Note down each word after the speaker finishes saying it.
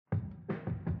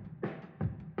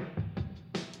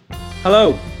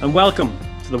Hello and welcome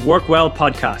to the Work Well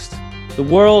podcast. The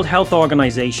World Health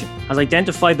Organization has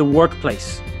identified the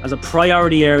workplace as a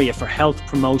priority area for health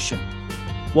promotion.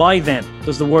 Why then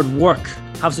does the word work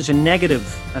have such a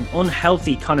negative and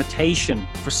unhealthy connotation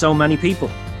for so many people?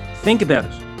 Think about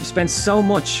it. We spend so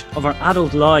much of our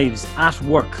adult lives at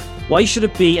work. Why should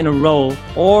it be in a role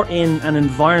or in an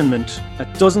environment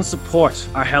that doesn't support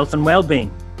our health and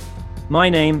well-being? My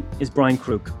name is Brian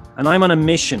Crook, and I'm on a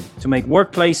mission to make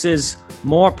workplaces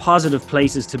more positive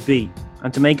places to be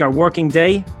and to make our working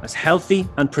day as healthy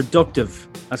and productive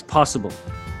as possible.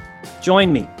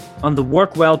 Join me on the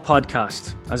Work Well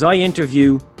podcast as I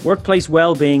interview workplace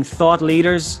well-being thought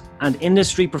leaders and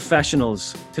industry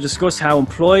professionals to discuss how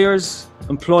employers,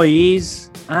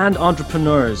 employees, and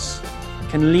entrepreneurs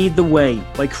can lead the way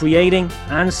by creating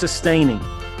and sustaining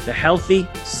the healthy,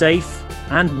 safe,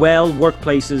 and well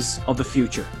workplaces of the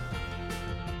future.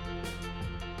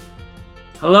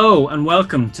 Hello and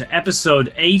welcome to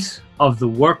episode 8 of the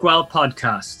Work Well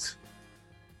podcast.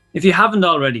 If you haven't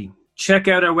already, check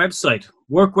out our website,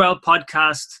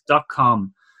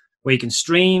 workwellpodcast.com, where you can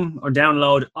stream or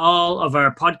download all of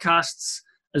our podcasts,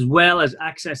 as well as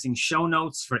accessing show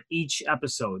notes for each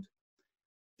episode.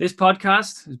 This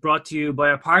podcast is brought to you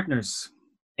by our partners,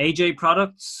 AJ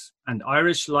Products and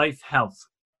Irish Life Health.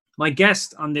 My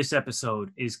guest on this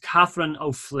episode is Catherine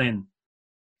O'Flynn.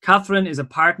 Catherine is a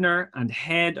partner and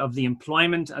head of the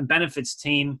Employment and Benefits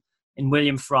team in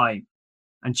William Fry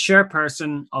and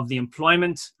chairperson of the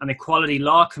Employment and Equality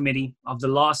Law Committee of the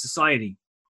Law Society.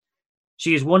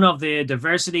 She is one of the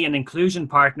diversity and inclusion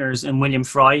partners in William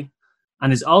Fry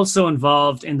and is also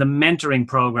involved in the mentoring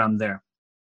program there.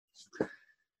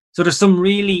 So there's some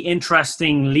really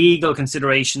interesting legal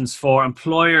considerations for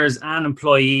employers and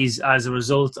employees as a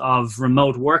result of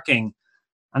remote working.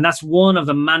 And that's one of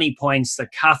the many points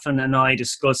that Catherine and I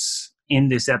discuss in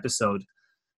this episode.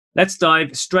 Let's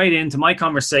dive straight into my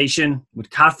conversation with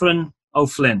Catherine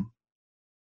O'Flynn.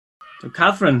 So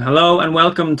Catherine, hello and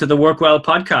welcome to the Work Well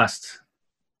podcast.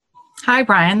 Hi,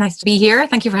 Brian. Nice to be here.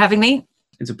 Thank you for having me.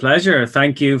 It's a pleasure.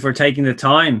 Thank you for taking the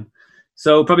time.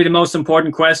 So probably the most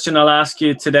important question I'll ask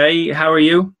you today, how are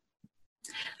you?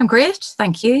 I'm great.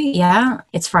 Thank you. Yeah,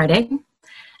 it's Friday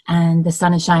and the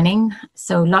sun is shining.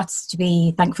 So lots to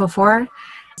be thankful for.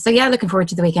 So yeah, looking forward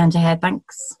to the weekend ahead.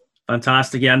 Thanks.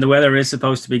 Fantastic. Yeah, and the weather is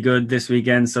supposed to be good this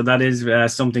weekend. So that is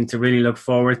something to really look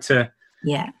forward to.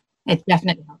 Yeah, it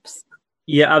definitely helps.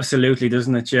 Yeah, absolutely,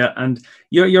 doesn't it? Yeah. And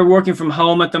you're working from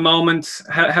home at the moment.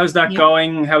 How's that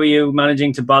going? How are you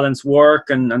managing to balance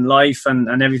work and life and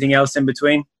everything else in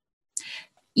between?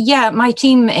 Yeah, my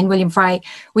team in William Fry,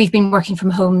 we've been working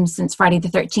from home since Friday the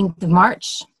 13th of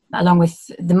March, along with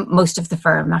most of the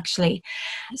firm, actually.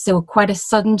 So quite a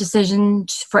sudden decision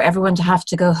for everyone to have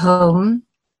to go home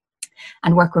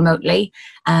and work remotely.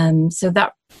 So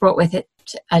that brought with it,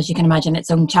 as you can imagine,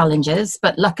 its own challenges.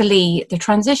 But luckily, the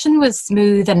transition was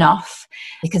smooth enough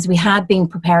because we had been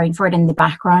preparing for it in the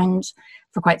background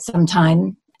for quite some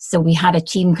time. So we had a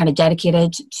team kind of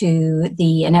dedicated to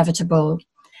the inevitable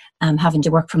having to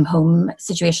work from home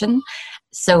situation.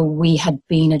 So we had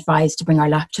been advised to bring our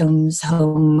laptops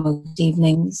home most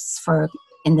evenings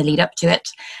in the lead up to it.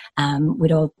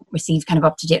 We'd all received kind of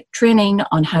up-to-date training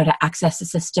on how to access the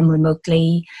system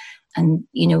remotely, and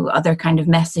other kind of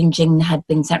messaging had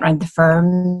been sent around the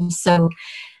firm. So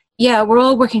yeah, we're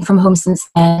all working from home since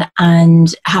then,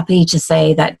 and happy to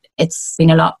say that it's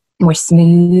been a lot more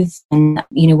smooth than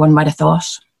one might have thought.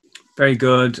 Very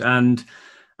good. And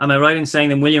am I right in saying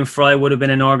that William Fry would have been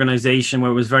an organization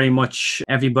where it was very much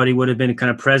everybody would have been kind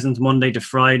of present Monday to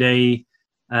Friday,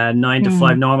 9 to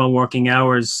 5 normal working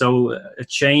hours? So a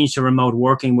change to remote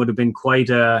working would have been quite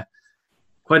a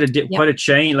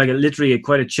change, like literally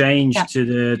quite a change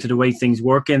to the way things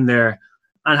work in there.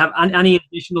 And have any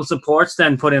additional supports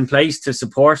then put in place to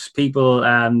support people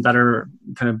that are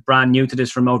kind of brand new to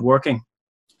this remote working?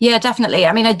 Yeah, definitely.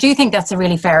 I mean, I do think that's a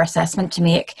really fair assessment to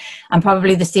make, and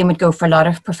probably the same would go for a lot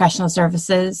of professional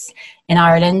services in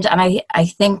Ireland. And I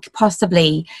think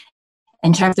possibly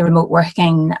in terms of remote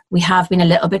working, we have been a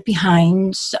little bit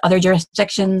behind other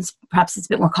jurisdictions. Perhaps it's a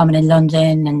bit more common in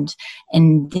London and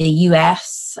in the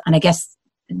US. And I guess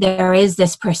there is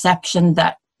this perception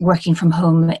that working from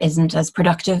home isn't as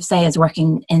productive, say, as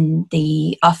working in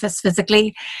the office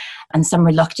physically, and some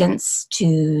reluctance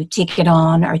to take it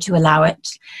on or to allow it.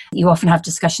 You often have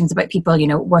discussions about people,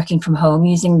 working from home,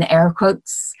 using the air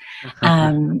quotes,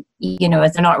 as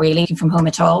they're not really working from home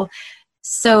at all.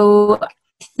 So I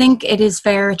think it is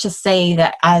fair to say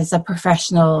that as a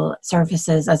professional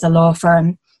services, as a law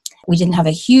firm, We didn't have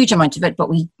a huge amount of it, but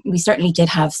we certainly did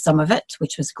have some of it,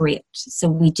 which was great. So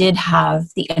we did have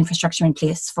the infrastructure in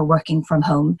place for working from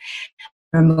home,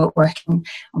 remote working,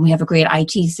 and we have a great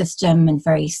IT system and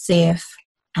very safe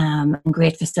and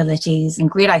great facilities and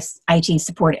great IT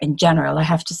support in general. I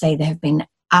have to say they have been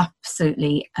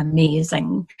absolutely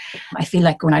amazing. I feel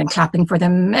like when I'm clapping for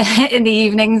them in the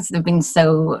evenings, they've been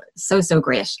so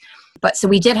great. But so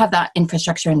we did have that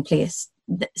infrastructure in place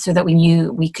so that we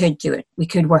knew we could do it. We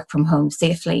could work from home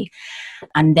safely.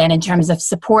 And then in terms of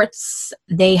supports,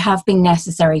 they have been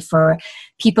necessary for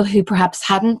people who perhaps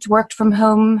hadn't worked from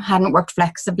home, hadn't worked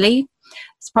flexibly.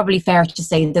 It's probably fair to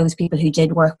say those people who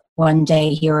did work one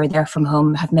day here or there from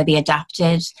home have maybe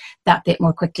adapted that bit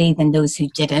more quickly than those who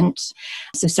didn't.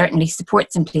 So certainly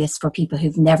supports in place for people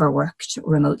who've never worked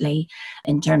remotely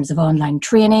in terms of online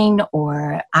training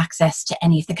or access to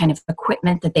any of the kind of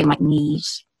equipment that they might need.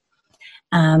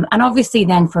 And obviously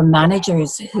then for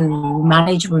managers who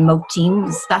manage remote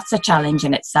teams, that's a challenge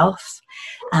in itself,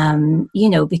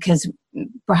 because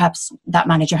perhaps that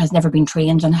manager has never been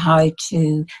trained on how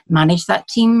to manage that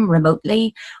team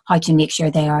remotely, how to make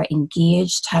sure they are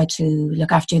engaged, how to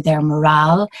look after their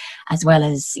morale, as well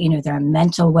as, their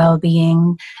mental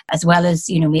well-being, as well as,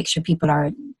 make sure people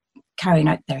are carrying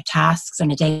out their tasks on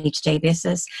a day-to-day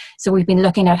basis. So we've been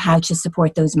looking at how to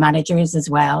support those managers as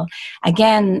well,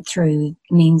 again, through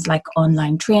means like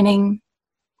online training.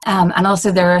 And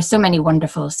also there are so many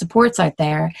wonderful supports out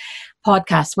there,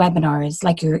 podcasts, webinars,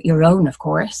 like your own, of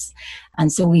course.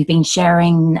 And so we've been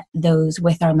sharing those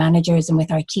with our managers and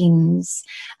with our teams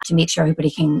to make sure everybody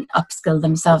can upskill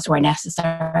themselves where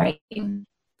necessary.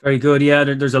 Very good. Yeah,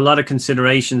 there's a lot of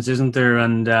considerations, isn't there?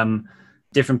 And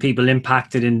different people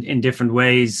impacted in different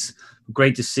ways.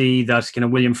 Great to see that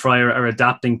William Fry are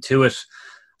adapting to it.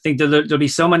 I think there'll be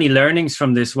so many learnings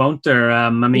from this, won't there?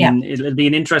 It'll be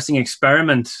an interesting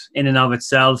experiment in and of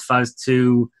itself as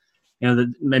to,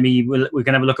 that maybe we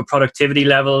can have a look at productivity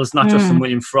levels, not just from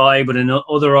William Fry, but in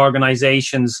other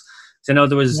organizations. So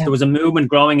there was a movement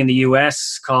growing in the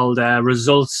US called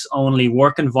results-only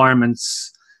work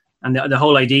environments. And the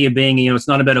whole idea being, it's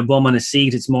not about a bum on a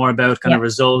seat. It's more about kind of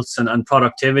results and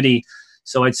productivity.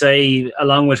 So I'd say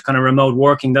along with kind of remote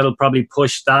working, that'll probably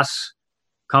push that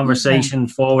conversation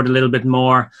forward a little bit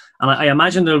more. And I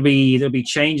imagine there'll be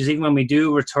changes even when we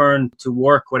do return to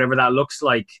work, whatever that looks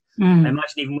like. I imagine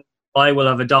even I will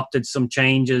have adopted some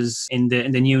changes in the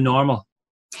new normal.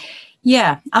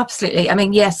 Yeah, absolutely. I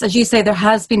mean, yes, as you say, there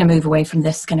has been a move away from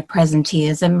this kind of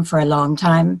presenteeism for a long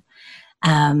time.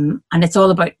 And it's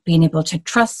all about being able to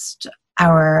trust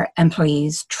our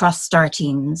employees, trust our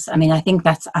teams. I mean, I think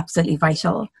that's absolutely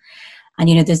vital. And,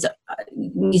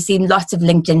 you see lots of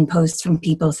LinkedIn posts from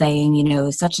people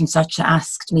saying, such and such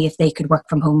asked me if they could work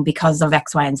from home because of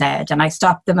X, Y, and Z. And I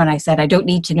stopped them and I said, I don't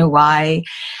need to know why.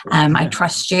 I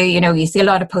trust you. You see a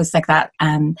lot of posts like that.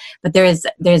 But there's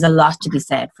a lot to be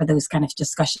said for those kind of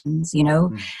discussions,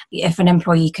 If an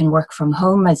employee can work from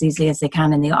home as easily as they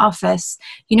can in the office,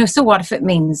 so what if it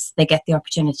means they get the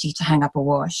opportunity to hang up a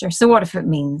wash? Or so what if it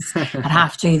means at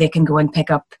half two they can go and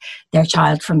pick up their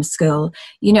child from school?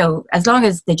 As long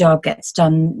as the job gets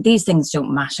done, these things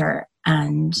don't matter.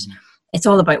 And it's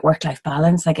all about work-life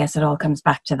balance. I guess it all comes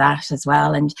back to that as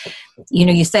well. And,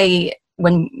 you say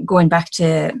when going back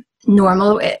to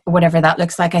normal, whatever that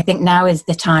looks like, I think now is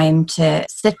the time to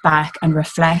sit back and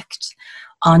reflect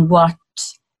on what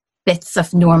bits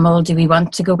of normal do we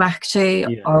want to go back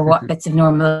to, or what bits of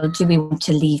normal do we want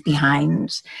to leave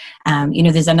behind.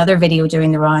 There's another video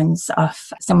doing the rounds of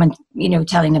someone,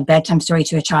 telling a bedtime story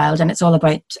to a child, and it's all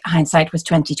about hindsight was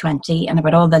 2020 and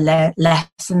about all the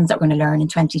lessons that we're going to learn in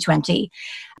 2020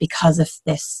 because of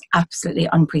this absolutely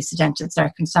unprecedented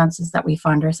circumstances that we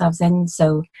found ourselves in.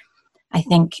 So I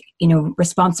think,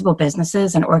 responsible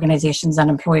businesses and organizations and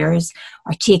employers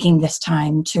are taking this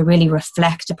time to really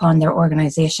reflect upon their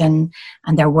organization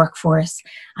and their workforce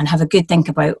and have a good think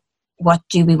about what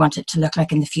do we want it to look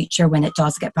like in the future when it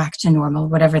does get back to normal,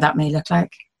 whatever that may look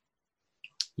like.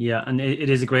 Yeah, and it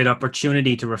is a great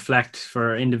opportunity to reflect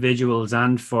for individuals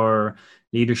and for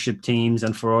leadership teams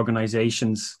and for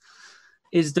organizations.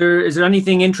 Is there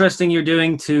anything interesting you're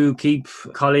doing to keep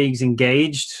colleagues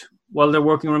engaged while they're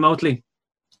working remotely?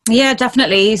 Yeah,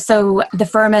 definitely. So the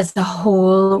firm as a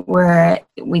whole,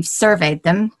 we've surveyed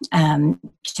them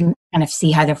to kind of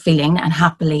see how they're feeling, and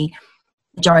happily,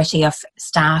 majority of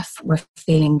staff were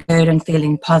feeling good and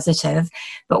feeling positive.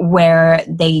 But where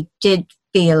they did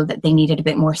feel that they needed a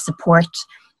bit more support,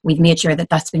 we've made sure that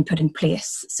that's been put in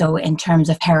place. So in terms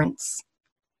of parents,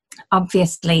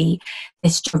 Obviously,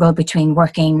 this struggle between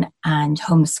working and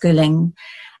homeschooling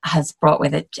has brought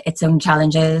with it its own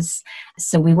challenges.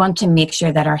 So we want to make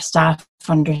sure that our staff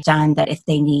understand that if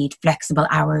they need flexible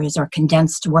hours or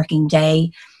condensed working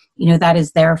day, that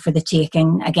is there for the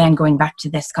taking. Again, going back to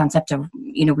this concept of,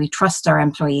 we trust our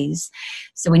employees.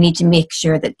 So we need to make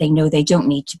sure that they know they don't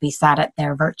need to be sat at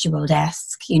their virtual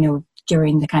desk,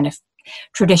 during the kind of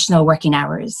traditional working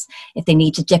hours. If they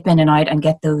need to dip in and out and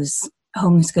get those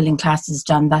homeschooling classes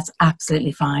done, that's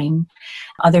absolutely fine.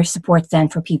 Other supports then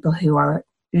for people who are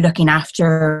looking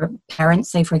after parents,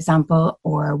 say, for example,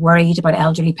 or worried about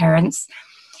elderly parents,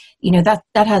 that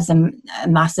has a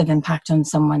massive impact on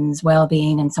someone's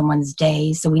well-being and someone's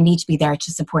day. So we need to be there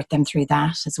to support them through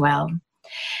that as well.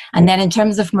 And then in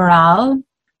terms of morale,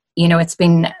 it's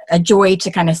been a joy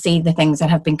to kind of see the things that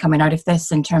have been coming out of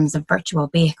this in terms of virtual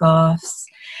bake-offs,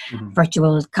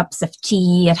 virtual cups of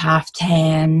tea at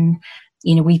 10:30.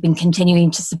 We've been continuing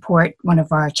to support one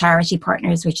of our charity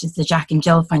partners, which is the Jack and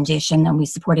Jill Foundation, and we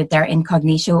supported their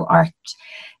incognito art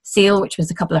sale, which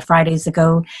was a couple of Fridays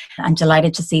ago. I'm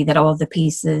delighted to see that all the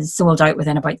pieces sold out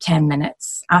within about 10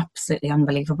 minutes. Absolutely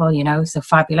unbelievable, so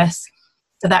fabulous.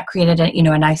 So that created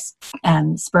a nice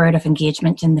spirit of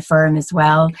engagement in the firm as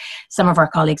well. Some of our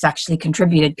colleagues actually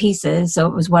contributed pieces, so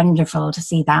it was wonderful to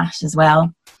see that as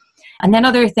well. And then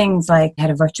other things like I had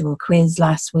a virtual quiz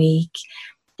last week.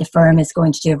 The firm is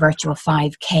going to do a virtual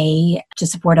 5K to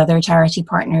support other charity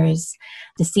partners.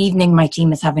 This evening, my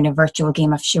team is having a virtual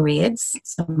game of charades,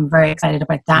 so I'm very excited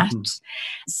about that.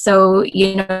 So,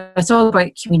 it's all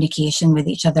about communication with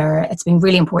each other. It's been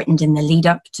really important in the lead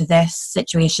up to this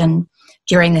situation,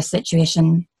 during this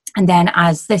situation. And then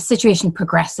as this situation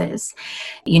progresses,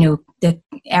 the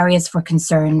areas for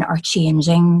concern are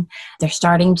changing. They're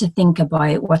starting to think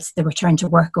about what's the return to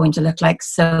work going to look like.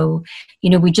 So,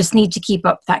 we just need to keep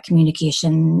up that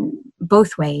communication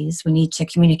both ways. We need to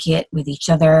communicate with each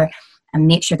other and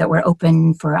make sure that we're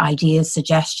open for ideas,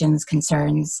 suggestions,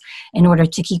 concerns in order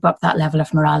to keep up that level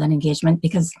of morale and engagement.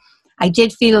 Because I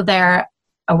did feel there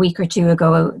a week or two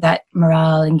ago that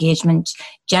morale engagement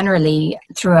generally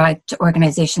throughout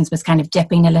organizations was kind of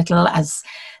dipping a little as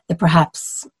the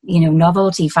perhaps,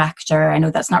 novelty factor, I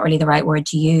know that's not really the right word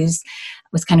to use,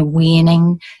 was kind of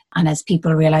waning. And as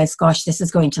people realized, gosh, this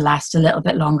is going to last a little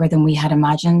bit longer than we had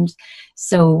imagined.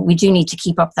 So we do need to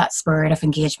keep up that spirit of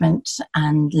engagement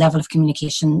and level of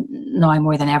communication now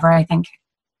more than ever, I think.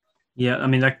 Yeah, I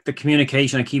mean, like the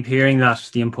communication, I keep hearing that,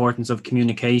 the importance of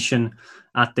communication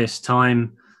at this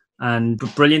time. And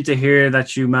brilliant to hear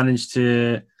that you managed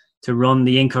to run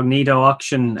the incognito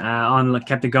auction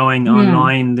kept it going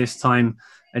online this time.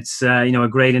 It's a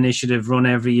great initiative run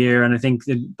every year, and I think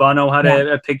Bono had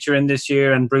a picture in this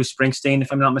year, and Bruce Springsteen,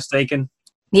 if I'm not mistaken.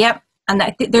 Yep,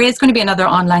 and there is going to be another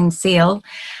online sale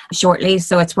shortly,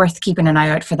 so it's worth keeping an eye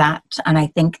out for that. And I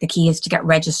think the key is to get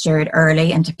registered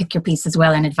early and to pick your piece as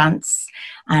well in advance,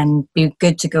 and be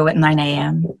good to go at 9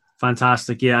 a.m.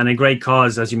 Fantastic, yeah, and a great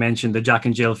cause, as you mentioned, the Jack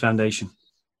and Jill Foundation.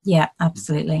 Yeah,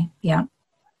 absolutely, yeah.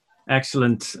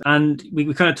 Excellent. And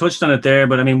we kind of touched on it there,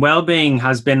 but I mean, well-being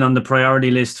has been on the priority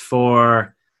list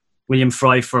for William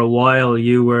Fry for a while.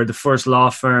 You were the first law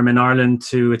firm in Ireland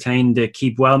to attain the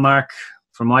Keep Well mark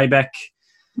from IBEC.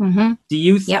 Do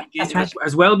you think that's right.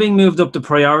 Has well-being moved up the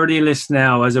priority list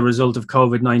now as a result of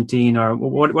COVID-19, or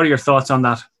what are your thoughts on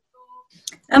that?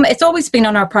 It's always been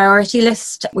on our priority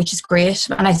list, which is great.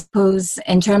 And I suppose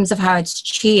in terms of how it's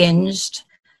changed,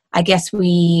 I guess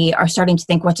we are starting to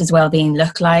think, what does well-being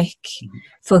look like?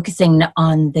 Focusing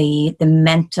on the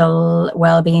mental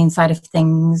well-being side of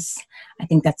things. I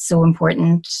think that's so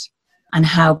important, and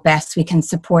how best we can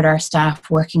support our staff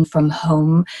working from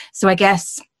home. So I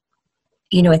guess,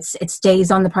 it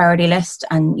stays on the priority list,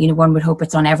 and, one would hope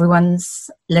it's on everyone's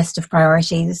list of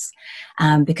priorities,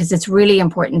 because it's really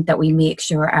important that we make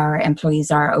sure our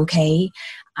employees are okay.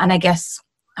 And I guess,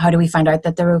 how do we find out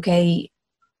that they're okay?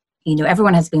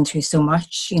 Everyone has been through so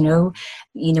much,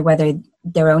 whether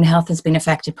their own health has been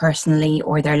affected personally,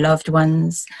 or their loved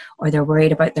ones, or they're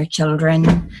worried about their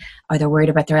children, or they're worried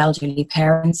about their elderly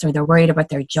parents, or they're worried about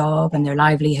their job and their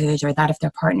livelihood, or that of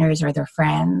their partners or their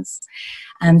friends.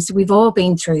 So we've all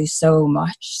been through so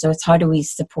much. So it's, how do we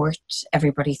support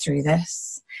everybody through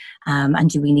this? And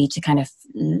do we need to kind of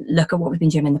look at what we've been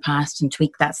doing in the past and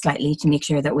tweak that slightly to make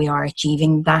sure that we are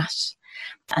achieving that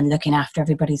and looking after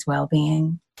everybody's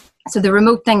well-being? So the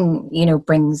remote thing,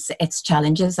 brings its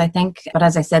challenges, I think. But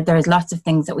as I said, there's lots of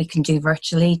things that we can do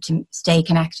virtually to stay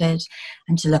connected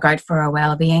and to look out for our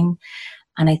well-being.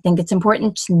 And I think it's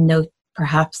important to note,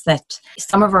 perhaps, that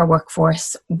some of our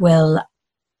workforce will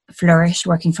flourish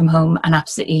working from home and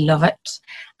absolutely love it.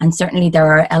 And certainly there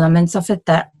are elements of it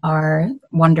that are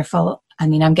wonderful. I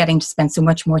mean, I'm getting to spend so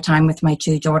much more time with my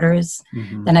two daughters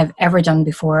than I've ever done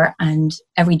before. And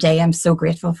every day I'm so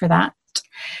grateful for that.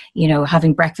 You know,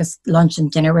 having breakfast, lunch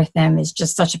and dinner with them is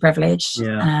just such a privilege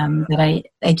that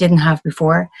I didn't have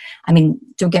before. I mean,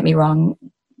 don't get me wrong,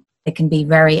 it can be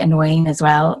very annoying as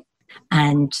well.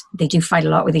 And they do fight a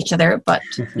lot with each other. But,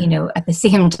 you know, at the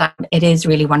same time, it is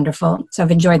really wonderful. So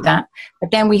I've enjoyed that. But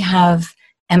then we have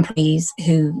employees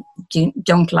who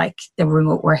don't like the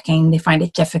remote working. They find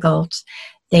it difficult.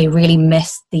 They really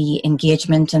miss the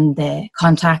engagement and the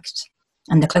contact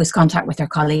and the close contact with their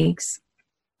colleagues.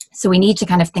 So we need to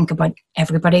kind of think about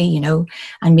everybody, you know,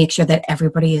 and make sure that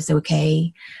everybody is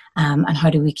okay. And how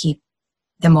do we keep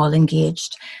them all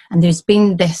engaged? And there's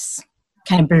been this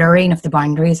kind of blurring of the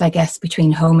boundaries, I guess,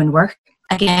 between home and work.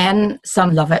 Again,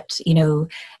 some love it, you know,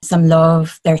 some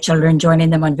love their children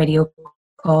joining them on video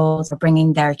calls or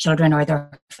bringing their children or their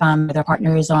family or their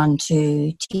partners on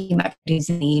to team activities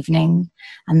in the evening.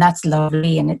 And that's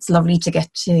lovely. And it's lovely to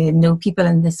get to know people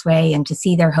in this way and to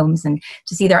see their homes and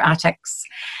to see their attics.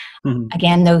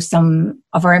 Again, though, some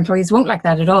of our employees won't like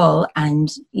that at all and,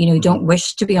 you know, don't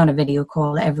wish to be on a video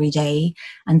call every day.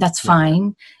 And that's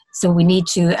fine. So we need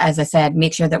to, as I said,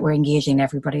 make sure that we're engaging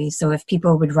everybody. So if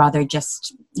people would rather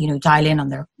just, you know, dial in on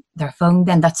their phone,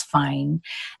 then that's fine.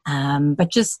 But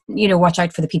just, you know, watch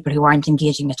out for the people who aren't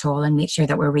engaging at all and make sure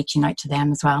that we're reaching out to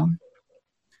them as well.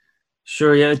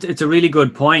 Sure, yeah, it's a really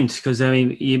good point because, I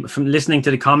mean, from listening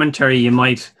to the commentary,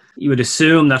 you would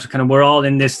assume that kind of we're all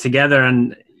in this together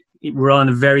and we're all in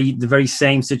the very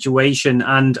same situation,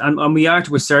 and we are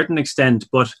to a certain extent.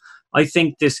 But I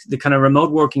think the kind of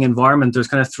remote working environment, there's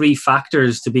kind of three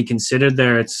factors to be considered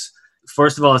there. It's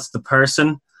first of all, it's the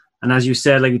person, and as you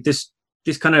said, like this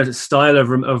kind of style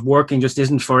of working just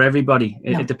isn't for everybody.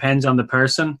 It depends on the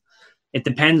person. It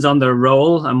depends on their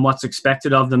role and what's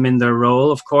expected of them in their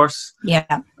role, of course. Yeah.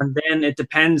 And then it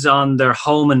depends on their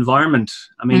home environment.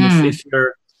 I mean,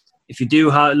 if you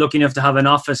do lucky enough to have an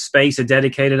office space, a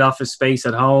dedicated office space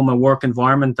at home, a work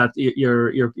environment, that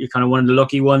you're kind of one of the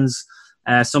lucky ones.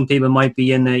 Some people might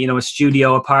be in a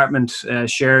studio apartment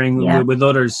sharing with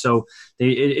others, so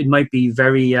it might be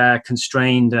very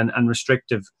constrained and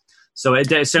restrictive. So it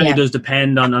certainly does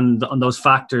depend on those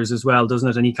factors as well, doesn't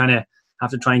it? And you kind of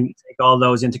have to try and take all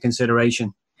those into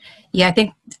consideration. Yeah, I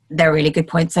think they're really good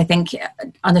points. I think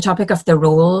on the topic of the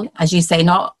role, as you say,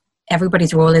 not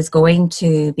everybody's role is going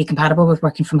to be compatible with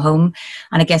working from home.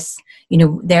 And I guess, you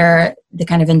know, they're the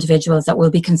kind of individuals that will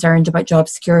be concerned about job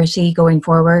security going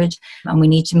forward. And we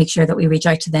need to make sure that we reach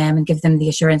out to them and give them the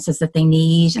assurances that they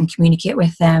need and communicate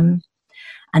with them.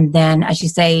 And then, as you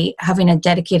say, having a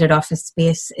dedicated office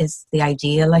space is the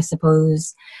ideal, I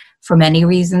suppose, for many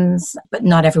reasons, but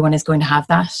not everyone is going to have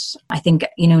that. I think,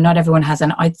 you know, not everyone has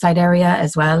an outside area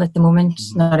as well at the moment.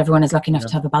 Not everyone is lucky enough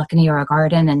to have a balcony or a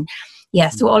garden. And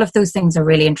so all of those things are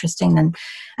really interesting. And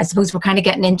I suppose we're kind of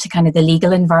getting into kind of the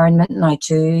legal environment now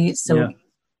too. So,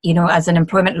 you know, as an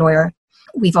employment lawyer,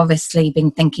 we've obviously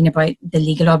been thinking about the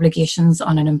legal obligations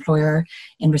on an employer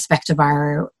in respect of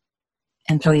our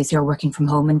employees who are working from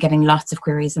home and getting lots of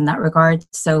queries in that regard.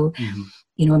 So,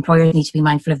 you know, employers need to be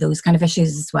mindful of those kind of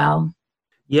issues as well.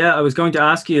 Yeah, I was going to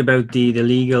ask you about the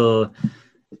legal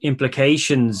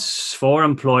implications for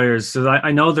employers. So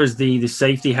I know there's the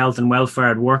Safety, Health and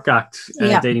Welfare at Work Act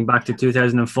dating back to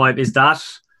 2005. Is that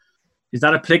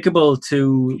applicable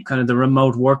to kind of the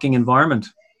remote working environment?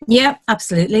 Yeah,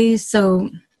 absolutely. So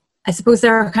I suppose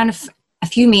there are kind of a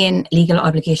few main legal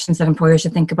obligations that employers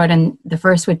should think about. And the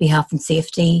first would be health and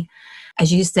safety.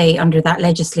 As you say, under that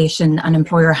legislation, an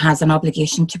employer has an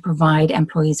obligation to provide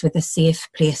employees with a safe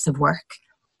place of work.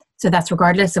 So that's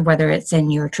regardless of whether it's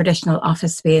in your traditional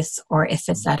office space or if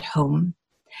it's at home.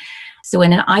 So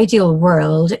in an ideal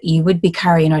world, you would be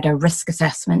carrying out a risk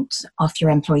assessment of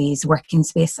your employees' working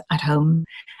space at home.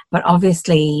 But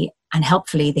obviously and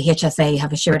helpfully, the HSA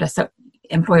have assured us that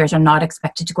employers are not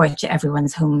expected to go out to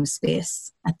everyone's home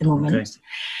space at the moment. Okay.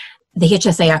 The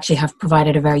HSA actually have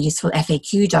provided a very useful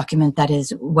FAQ document that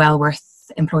is well worth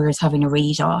employers having a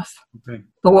read of. Okay.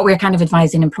 But what we're kind of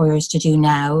advising employers to do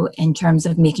now in terms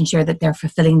of making sure that they're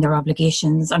fulfilling their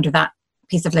obligations under that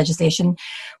piece of legislation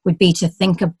would be to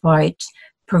think about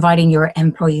providing your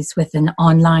employees with an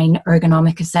online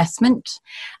ergonomic assessment.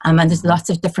 And there's lots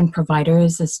of different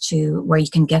providers as to where you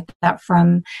can get that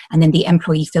from. And then the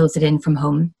employee fills it in from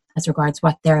home as regards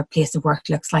what their place of work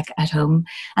looks like at home.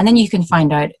 And then you can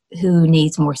find out who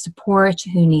needs more support,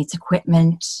 who needs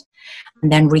equipment.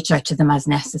 and then reach out to them as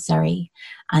necessary.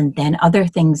 And then other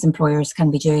things employers can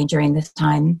be doing during this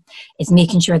time is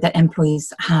making sure that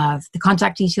employees have the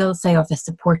contact details, say, of a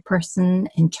support person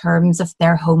in terms of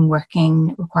their home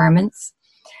working requirements,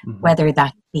 whether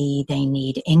that be they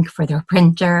need ink for their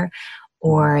printer,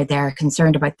 or they're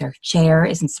concerned about their chair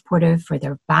isn't supportive for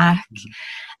their back,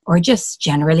 or just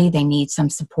generally they need some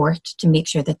support to make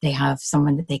sure that they have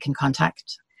someone that they can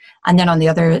contact. And then on the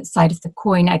other side of the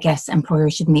coin, I guess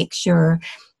employers should make sure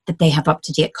that they have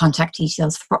up-to-date contact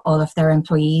details for all of their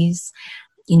employees.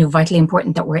 You know, vitally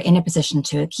important that we're in a position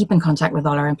to keep in contact with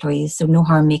all our employees. So no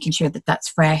harm making sure that that's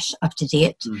fresh, up to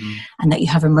date, and that you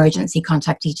have emergency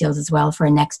contact details as well for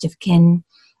a next of kin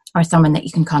or someone that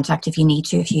you can contact if you need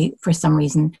to, if you, for some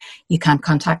reason, you can't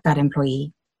contact that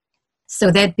employee.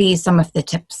 So that'd be some of the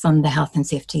tips on the health and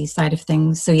safety side of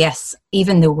things. So yes,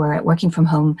 even though we're working from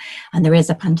home and there is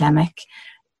a pandemic,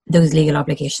 those legal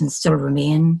obligations still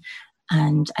remain.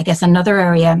 And I guess another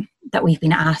area that we've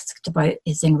been asked about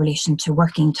is in relation to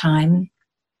working time.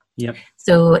 Yep.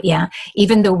 So yeah,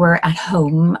 even though we're at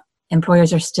home,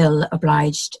 employers are still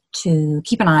obliged to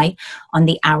keep an eye on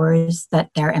the hours that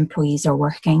their employees are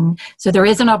working. So there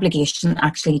is an obligation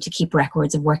actually to keep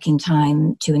records of working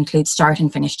time, to include start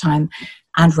and finish time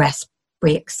and rest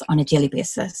breaks on a daily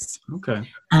basis. Okay.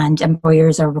 And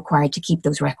employers are required to keep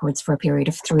those records for a period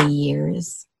of 3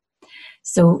 years.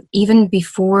 So even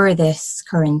before this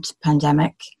current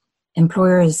pandemic,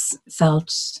 employers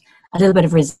felt a little bit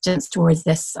of resistance towards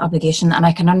this obligation. And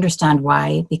I can understand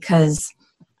why, because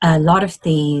a lot of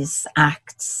these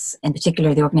acts, in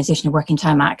particular the Organisation of Working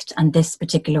Time Act, and this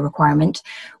particular requirement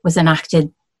was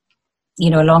enacted, you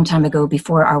know, a long time ago,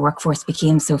 before our workforce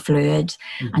became so fluid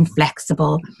and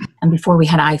flexible, and before we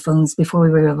had iPhones, before we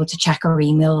were able to check our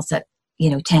emails at,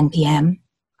 10 p.m.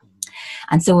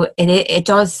 And so it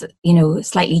does,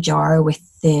 slightly jar with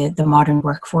the modern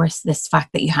workforce, this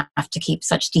fact that you have to keep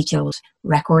such detailed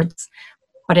records.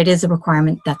 But it is a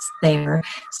requirement that's there.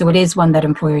 So it is one that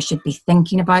employers should be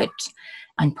thinking about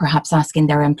and perhaps asking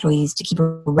their employees to keep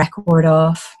a record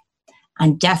of.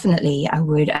 And definitely I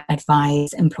would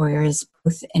advise employers,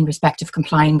 both in respect of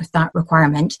complying with that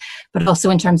requirement, but also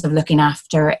in terms of looking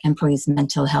after employees'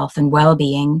 mental health and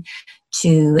well-being,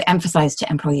 to emphasize to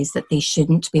employees that they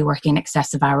shouldn't be working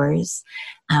excessive hours,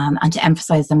 and to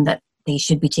emphasize them that they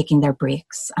should be taking their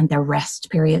breaks and their rest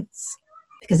periods.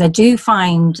 Because I do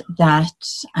find that,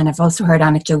 and I've also heard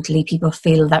anecdotally, people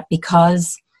feel that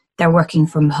because they're working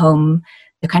from home,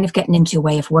 they're kind of getting into a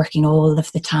way of working all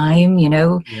of the time,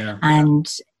 Yeah. And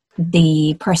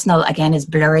the personal, again, is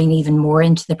blurring even more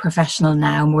into the professional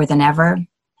now more than ever. And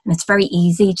it's very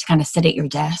easy to kind of sit at your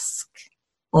desk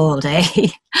all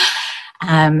day.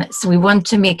 So we want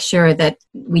to make sure that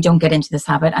we don't get into this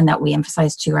habit, and that we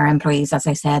emphasize to our employees, as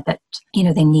I said, that,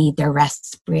 they need their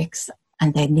rest breaks,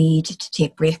 and they need to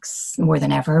take breaks more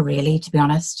than ever, really, to be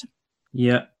honest.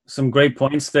 Yeah, some great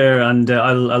points there. And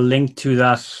I'll link to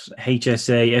that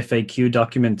HSA FAQ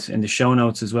document in the show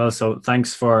notes as well. So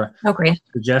thanks for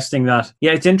suggesting that.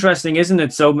 Yeah, it's interesting, isn't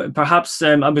it? So perhaps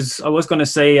I was going to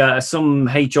say some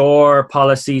HR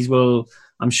policies will,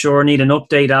 I'm sure, need an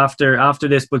update after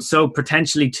this. But so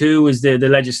potentially too is the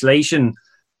legislation,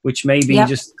 which may be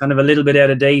just kind of a little bit out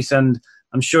of date. And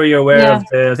I'm sure you're aware of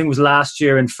I think it was last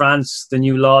year in France, the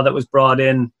new law that was brought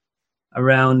in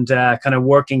around kind of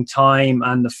working time,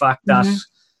 and the fact that,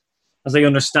 as I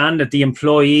understand it, the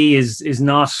employee is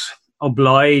not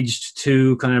obliged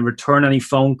to kind of return any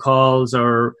phone calls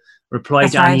or reply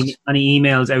to any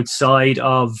emails outside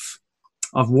of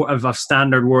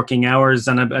standard working hours.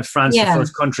 And France is the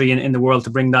first country in the world to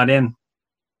bring that in.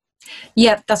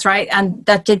 Yeah, that's right. And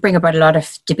that did bring about a lot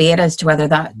of debate as to whether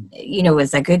that,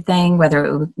 is a good thing, whether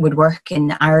it would work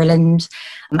in Ireland.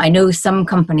 I know some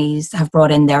companies have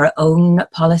brought in their own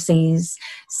policies.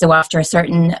 So after a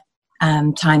certain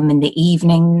time in the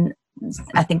evening,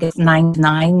 I think it's 9 to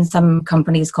 9, some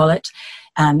companies call it,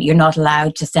 you're not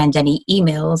allowed to send any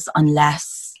emails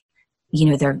unless,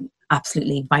 they're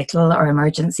absolutely vital or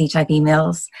emergency type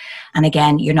emails. And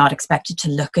again, you're not expected to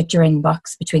look at your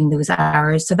inbox between those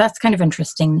hours. So that's kind of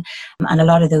interesting. And a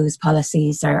lot of those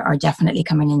policies are definitely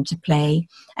coming into play,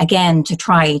 again, to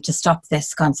try to stop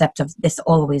this concept of this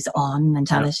always on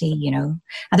mentality, And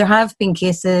there have been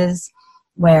cases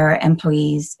where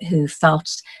employees who felt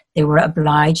they were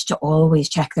obliged to always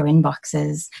check their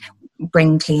inboxes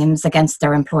bring claims against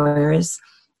their employers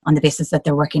on the basis that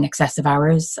they're working excessive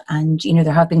hours. And,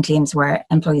 there have been claims where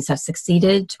employees have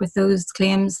succeeded with those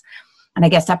claims. And I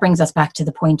guess that brings us back to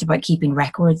the point about keeping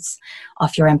records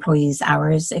of your employees'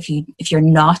 hours. If you're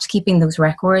not keeping those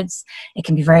records, it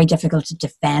can be very difficult to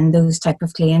defend those type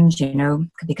of claims,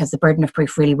 because the burden of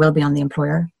proof really will be on the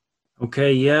employer.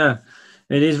 Okay, yeah.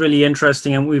 It is really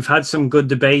interesting, and we've had some good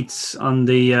debates on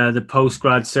the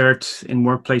post-grad cert in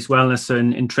workplace wellness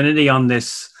in Trinity on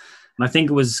this. And I think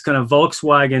it was kind of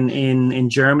Volkswagen in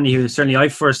Germany, who certainly I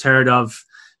first heard of,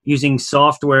 using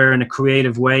software in a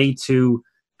creative way to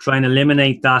try and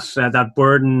eliminate that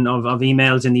burden of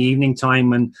emails in the evening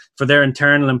time. And for their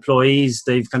internal employees,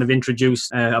 they've kind of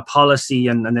introduced a policy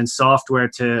and then software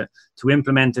to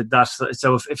implement it.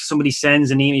 So if somebody sends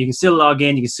an email, you can still log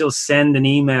in, you can still send an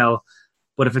email,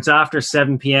 but if it's after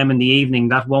 7 p.m. in the evening,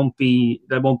 that won't be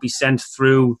sent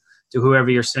through to whoever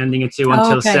you're sending it to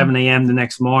until 7 a.m. the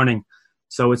next morning.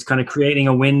 So it's kind of creating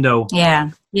a window.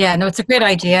 Yeah. No, it's a great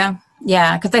idea.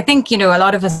 Yeah, because I think, a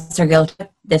lot of us are guilty of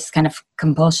this kind of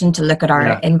compulsion to look at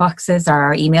our inboxes or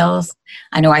our emails.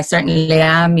 I know I certainly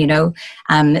am,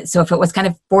 So if it was kind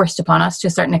of forced upon us to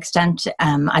a certain extent,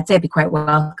 I'd say it'd be quite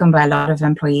welcome by a lot of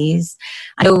employees.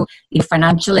 I know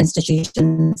financial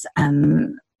institutions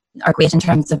are great in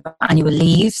terms of annual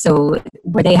leave. So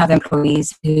where they have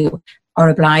employees who are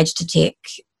obliged to take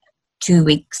 2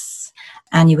 weeks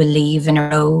annual leave in a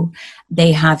row,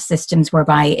 they have systems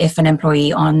whereby if an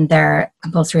employee on their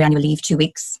compulsory annual leave 2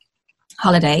 weeks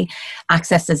holiday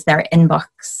accesses their inbox,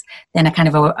 then a kind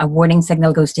of a warning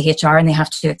signal goes to HR and they have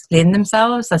to explain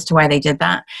themselves as to why they did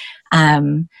that.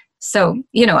 So,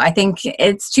 I think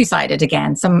it's two-sided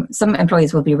again. Some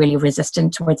employees will be really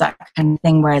resistant towards that kind of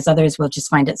thing, whereas others will just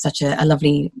find it such a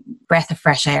lovely breath of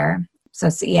fresh air. So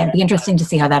it'd be interesting to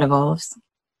see how that evolves.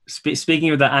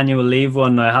 Speaking of the annual leave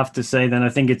one, I have to say then I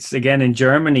think it's again in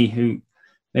Germany who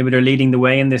maybe they're leading the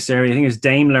way in this area. I think it's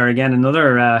Daimler, again,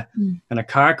 another kind of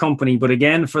car company, but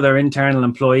again for their internal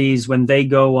employees, when they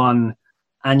go on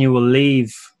annual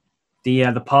leave,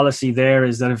 the policy there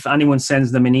is that if anyone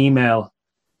sends them an email,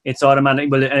 it's automatic.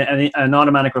 Well, an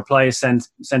automatic reply is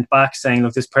sent back saying,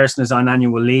 look, this person is on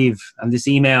annual leave and this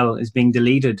email is being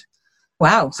deleted.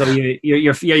 Wow. So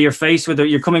you're faced with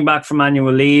you're coming back from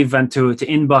annual leave and to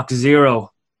inbox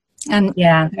zero. And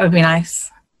yeah, that would be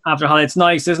nice. After holiday, it's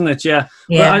nice, isn't it? Yeah.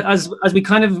 Yeah. Well, as we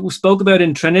kind of spoke about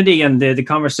in Trinity and the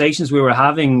conversations we were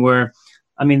having, where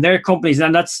I mean, their companies,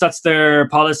 and that's their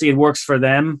policy. It works for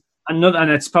them, and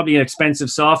it's probably an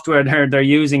expensive software they're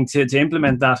using to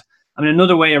implement that. I mean,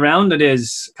 another way around it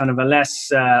is kind of a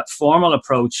less formal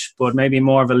approach, but maybe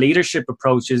more of a leadership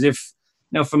approach. Is if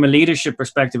from a leadership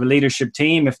perspective, a leadership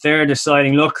team, if they're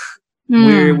deciding, look,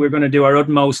 we're going to do our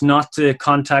utmost not to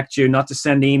contact you, not to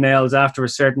send emails after a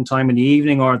certain time in the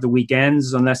evening or at the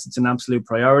weekends, unless it's an absolute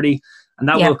priority. And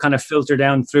that will kind of filter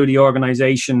down through the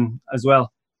organization as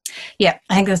well. Yeah,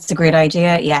 I think that's a great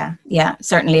idea. Yeah.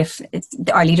 Certainly if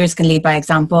our leaders can lead by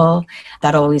example,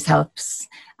 that always helps.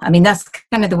 I mean, that's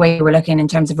kind of the way we're looking in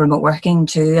terms of remote working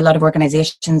too. A lot of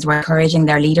organizations were encouraging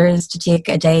their leaders to take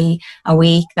a day, a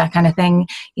week, that kind of thing,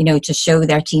 to show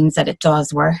their teams that it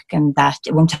does work and that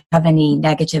it won't have any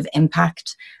negative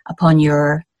impact upon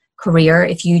your career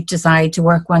if you decide to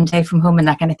work one day from home and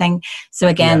that kind of thing. So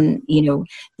again,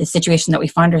 the situation that we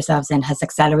find ourselves in has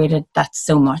accelerated that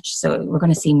so much. So we're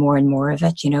going to see more and more of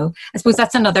it, I suppose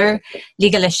that's another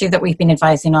legal issue that we've been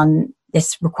advising on,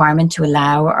 this requirement to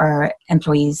allow our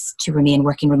employees to remain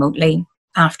working remotely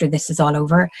after this is all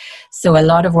over. So a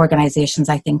lot of organizations,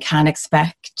 I think, can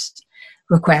expect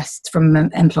requests from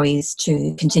employees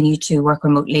to continue to work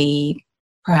remotely,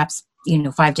 perhaps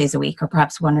 5 days a week or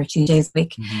perhaps 1 or 2 days a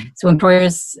week. Mm-hmm. So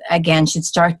employers, again, should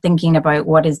start thinking about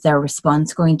what is their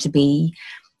response going to be.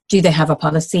 Do they have a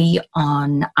policy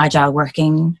on agile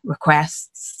working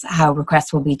requests, how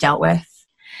requests will be dealt with?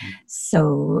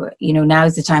 So, now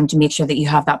is the time to make sure that you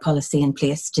have that policy in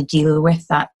place to deal with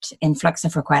that influx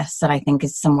of requests that I think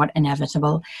is somewhat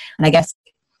inevitable. And I guess,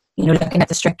 looking at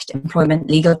the strict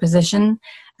employment legal position,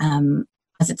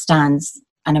 as it stands,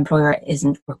 an employer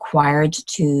isn't required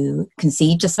to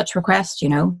concede to such request,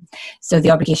 So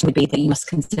the obligation would be that you must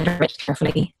consider it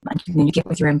carefully and communicate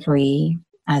with your employee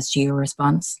as to your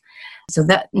response. So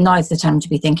that now is the time to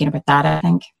be thinking about that, I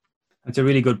think. That's a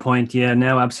really good point. Yeah,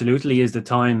 now absolutely is the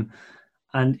time.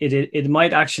 And it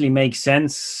might actually make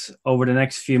sense over the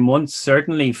next few months,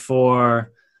 certainly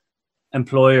for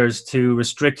employers to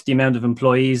restrict the amount of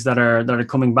employees that are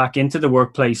coming back into the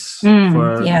workplace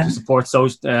to support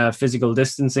physical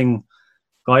distancing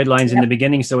guidelines in the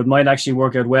beginning. So it might actually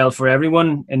work out well for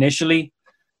everyone initially.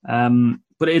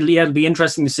 But it'll be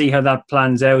interesting to see how that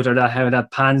plans out how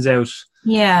that pans out.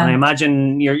 Yeah. And I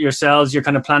imagine yourselves, you're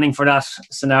kind of planning for that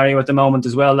scenario at the moment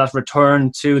as well, that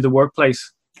return to the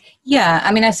workplace. Yeah,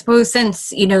 I mean, I suppose since,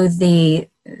 the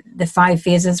 5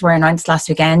 phases were announced last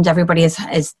weekend, everybody is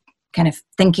kind of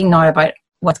thinking now about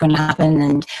what's going to happen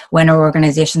and when our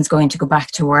organization's going to go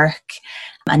back to work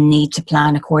and need to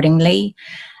plan accordingly.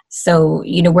 So,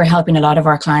 we're helping a lot of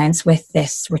our clients with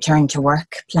this return to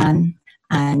work plan.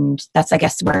 And that's, I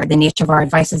guess, where the nature of our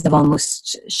advices have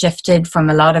almost shifted from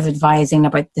a lot of advising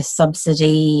about the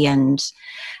subsidy and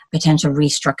potential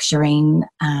restructuring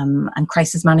and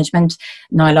crisis management.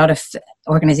 Now, a lot of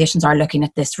organizations are looking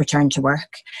at this return to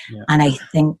work. Yeah. And I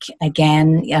think,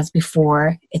 again, as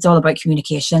before, it's all about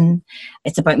communication.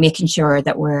 It's about making sure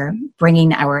that we're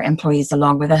bringing our employees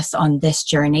along with us on this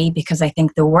journey, because I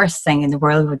think the worst thing in the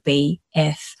world would be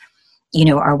if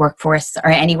our workforce or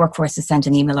any workforce is sent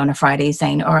an email on a Friday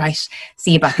saying, all right,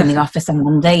 see you back in the office on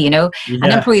Monday, Yeah.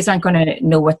 and employees aren't going to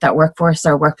know what that workforce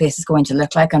or workplace is going to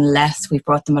look like unless we've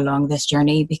brought them along this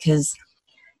journey, because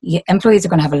employees are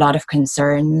going to have a lot of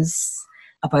concerns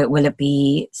about, will it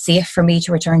be safe for me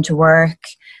to return to work?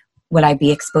 Will I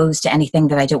be exposed to anything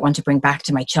that I don't want to bring back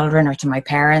to my children or to my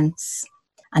parents?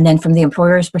 And then from the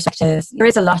employer's perspective, there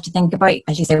is a lot to think about.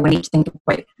 As you say, we need to think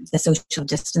about the social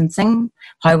distancing.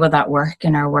 How will that work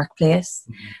in our workplace?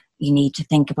 Mm-hmm. You need to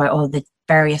think about all the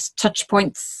various touch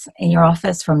points in your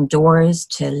office, from doors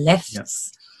to lifts.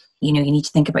 Yep. You need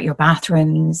to think about your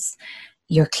bathrooms,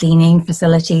 your cleaning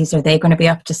facilities. Are they going to be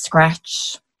up to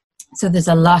scratch? So there's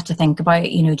a lot to think about.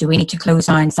 Do we need to close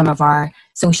down some of our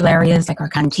social areas, like our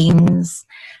canteens,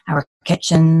 our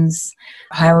kitchens?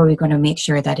 How are we going to make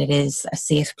sure that it is a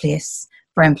safe place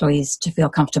for employees to feel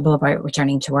comfortable about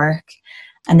returning to work?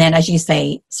 And then, as you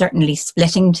say, certainly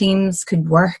splitting teams could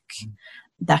work.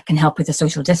 That can help with the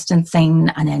social distancing.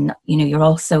 And then, you're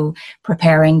also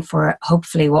preparing for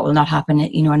hopefully what will not happen,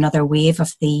 another wave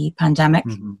of the pandemic.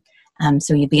 Mm-hmm.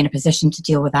 So you'd be in a position to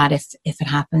deal with that if it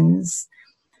happens.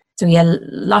 So yeah,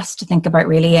 lots to think about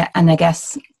really. And I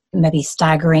guess maybe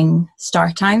staggering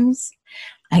start times.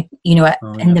 In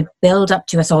the build up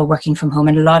to us all working from home,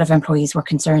 and a lot of employees were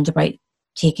concerned about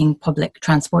taking public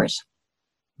transport.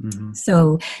 Mm-hmm.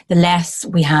 So the less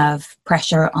we have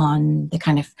pressure on the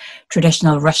kind of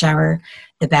traditional rush hour,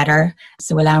 the better.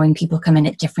 So allowing people come in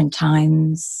at different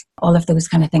times, all of those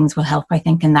kind of things will help, I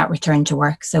think, in that return to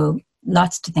work. So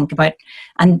lots to think about.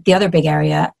 And the other big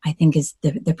area, I think, is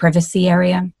the privacy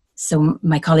area. So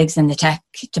my colleagues in the tech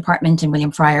department in William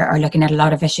Fryer are looking at a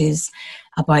lot of issues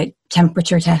about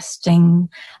temperature testing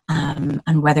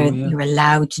and whether you're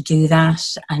allowed to do that.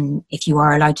 And if you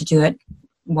are allowed to do it,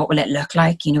 what will it look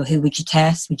like? Who would you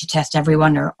test? Would you test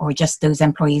everyone or just those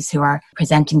employees who are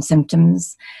presenting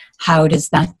symptoms? How does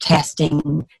that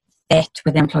testing fit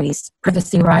with employees'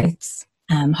 privacy rights?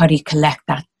 How do you collect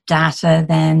that data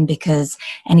then? Because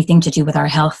anything to do with our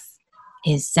health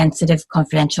is sensitive,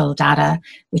 confidential data,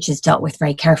 which is dealt with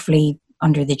very carefully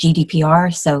under the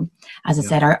GDPR. So, as I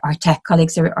said, our tech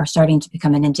colleagues are starting to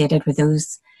become inundated with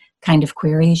those kind of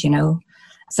queries,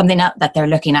 Something that they're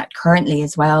looking at currently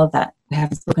as well that we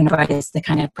haven't spoken about is the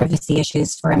kind of privacy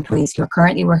issues for employees who are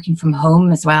currently working from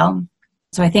home as well.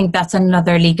 So I think that's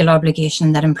another legal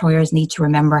obligation that employers need to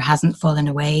remember hasn't fallen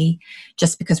away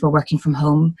just because we're working from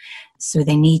home. So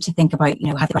they need to think about,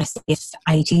 have they got a safe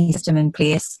IT system in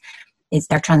place? Is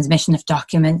their transmission of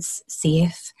documents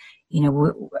safe?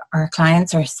 Our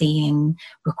clients are seeing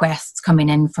requests coming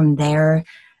in from their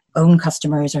own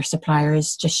customers or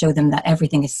suppliers to show them that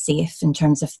everything is safe in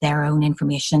terms of their own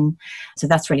information. So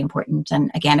that's really important. And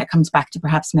again, it comes back to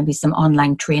perhaps maybe some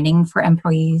online training for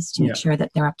employees to make sure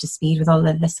that they're up to speed with all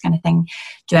of this kind of thing.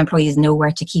 Do employees know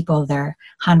where to keep all their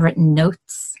handwritten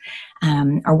notes?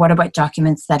 Or what about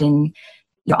documents that in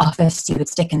your office you would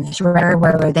stick in the shredder?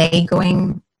 Where are they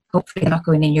going? Hopefully not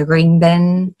going in your green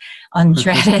bin,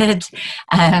 unshredded.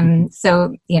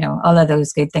 So, all of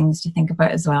those good things to think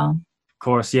about as well. Of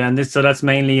course, yeah. And so that's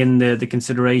mainly in the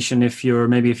consideration if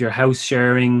you're house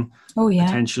sharing,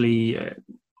 potentially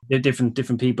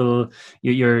different people,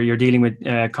 you're dealing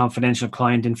with confidential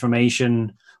client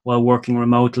information while working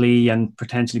remotely and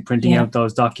potentially printing out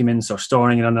those documents or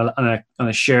storing it on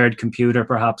a shared computer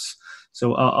perhaps.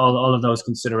 So all of those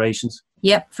considerations.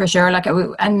 Yep, for sure.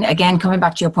 And again, coming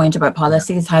back to your point about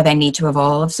policies, how they need to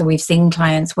evolve. So we've seen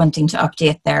clients wanting to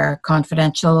update their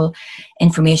confidential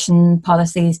information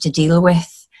policies to deal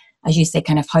with, as you say,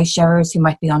 kind of house sharers who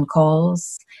might be on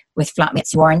calls with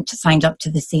flatmates who aren't signed up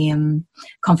to the same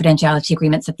confidentiality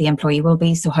agreements that the employee will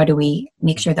be. So how do we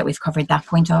make sure that we've covered that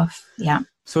point off? Yeah.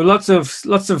 So lots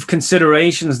of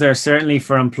considerations there, certainly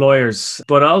for employers,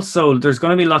 but also there's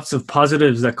going to be lots of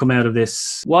positives that come out of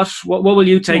this. What will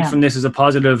you take from this as a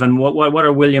positive, and what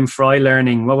are William Fry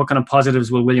learning? What kind of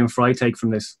positives will William Fry take from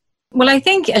this? Well, I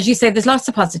think, as you say, there's lots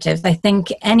of positives. I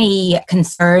think any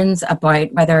concerns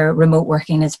about whether remote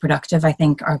working is productive, I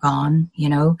think are gone.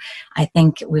 I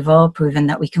think we've all proven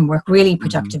that we can work really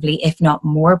productively, if not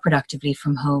more productively,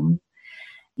 from home.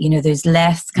 There's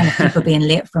less kind of people being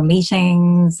late for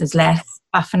meetings. There's less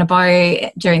faffing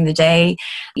about during the day.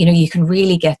 You can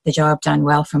really get the job done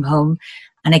well from home.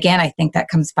 And again, I think that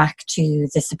comes back to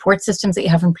the support systems that you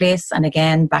have in place. And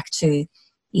again, back to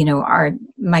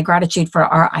my gratitude for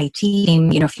our IT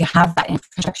team. If you have that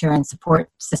infrastructure and support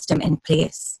system in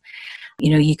place,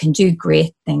 you can do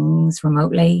great things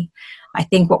remotely. I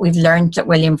think what we've learned at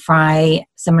William Fry,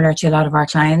 similar to a lot of our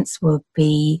clients, will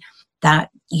be that,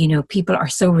 people are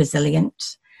so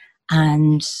resilient,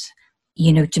 and,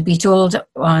 to be told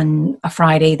on a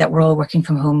Friday that we're all working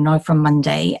from home now from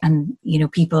Monday, and,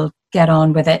 people get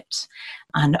on with it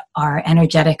and are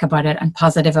energetic about it and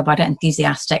positive about it,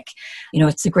 enthusiastic.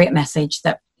 It's a great message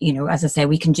that, as I say,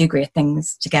 we can do great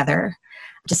things together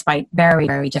despite very,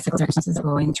 very difficult circumstances that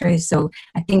we're going through. So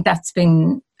I think that's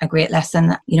been a great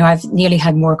lesson. I've nearly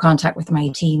had more contact with my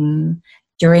team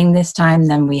during this time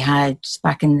than we had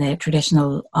back in the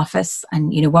traditional office.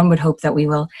 And, one would hope that we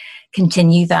will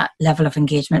continue that level of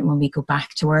engagement when we go back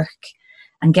to work.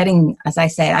 And getting, as I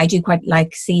say, I do quite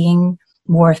like seeing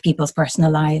more of people's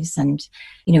personal lives, and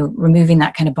removing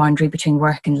that kind of boundary between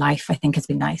work and life, I think, has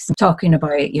been nice. Talking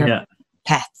about your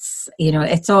pets,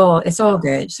 it's all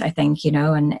good, I think,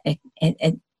 and it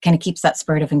kind of keeps that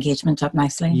spirit of engagement up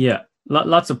nicely.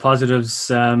 Lots of positives.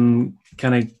 Kind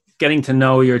of getting to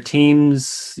know your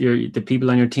teams, the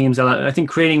people on your teams. I think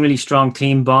creating really strong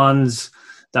team bonds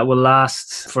that will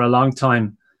last for a long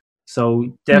time.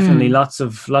 So definitely lots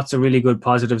of really good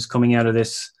positives coming out of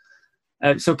this.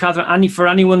 So, Catherine, for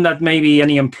anyone that maybe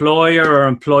any employer or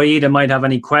employee that might have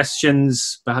any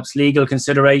questions, perhaps legal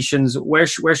considerations, where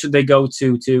should they go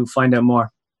to find out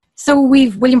more? So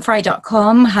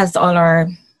williamfry.com has all our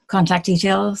contact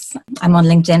details. I'm on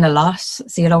LinkedIn a lot,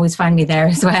 so you'll always find me there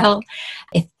as well.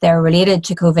 If they're related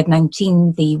to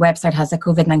COVID-19, the website has a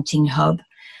COVID-19 hub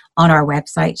on our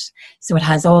website. So it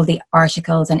has all the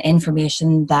articles and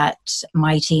information that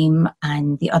my team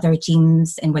and the other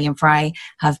teams in William Fry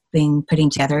have been putting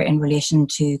together in relation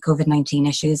to COVID-19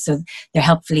 issues. So they're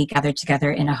helpfully gathered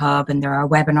together in a hub, and there are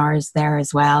webinars there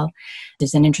as well.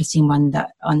 There's an interesting one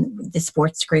that on the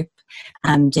sports group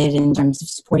did in terms of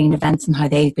sporting events and how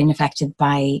they've been affected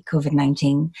by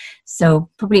COVID-19. So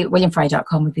probably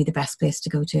williamfry.com would be the best place to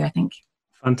go to, I think.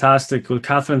 Fantastic. Well,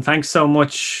 Catherine, thanks so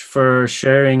much for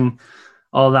sharing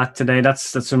all that today.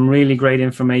 That's some really great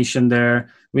information there,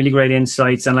 really great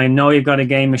insights. And I know you've got a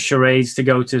game of charades to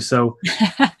go to, so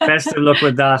best of luck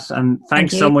with that. And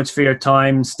thanks so much for your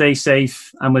time. Stay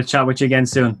safe, and we'll chat with you again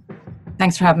soon.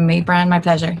 Thanks for having me, Brian. My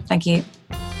pleasure. Thank you.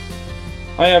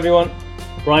 Hi, everyone.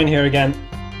 Brian here again.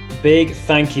 Big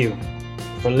thank you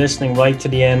for listening right to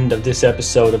the end of this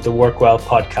episode of the Work Well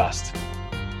podcast.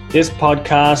 This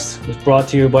podcast was brought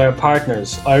to you by our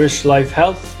partners, Irish Life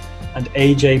Health and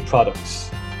AJ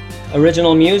Products.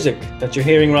 Original music that you're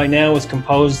hearing right now was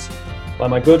composed by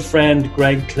my good friend,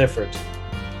 Greg Clifford.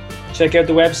 Check out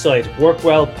the website,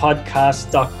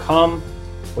 workwellpodcast.com,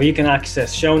 where you can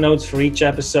access show notes for each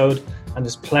episode, and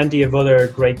there's plenty of other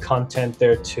great content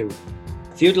there too.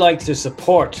 If you'd like to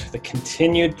support the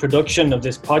continued production of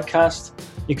this podcast,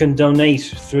 you can donate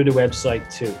through the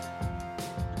website too.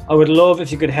 I would love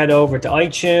if you could head over to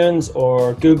iTunes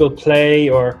or Google Play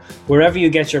or wherever you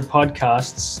get your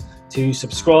podcasts to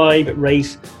subscribe,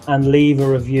 rate, and leave a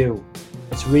review.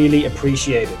 It's really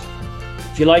appreciated.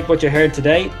 If you like what you heard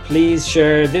today, please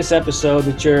share this episode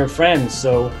with your friends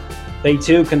so they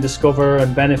too can discover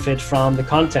and benefit from the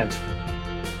content.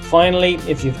 Finally,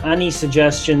 if you have any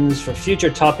suggestions for future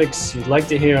topics you'd like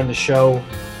to hear on the show,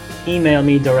 email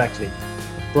me directly.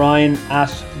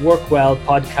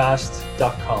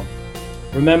 brian@workwellpodcast.com.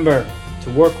 Remember to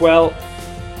work well,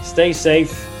 stay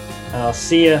safe, and I'll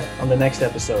see you on the next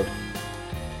episode.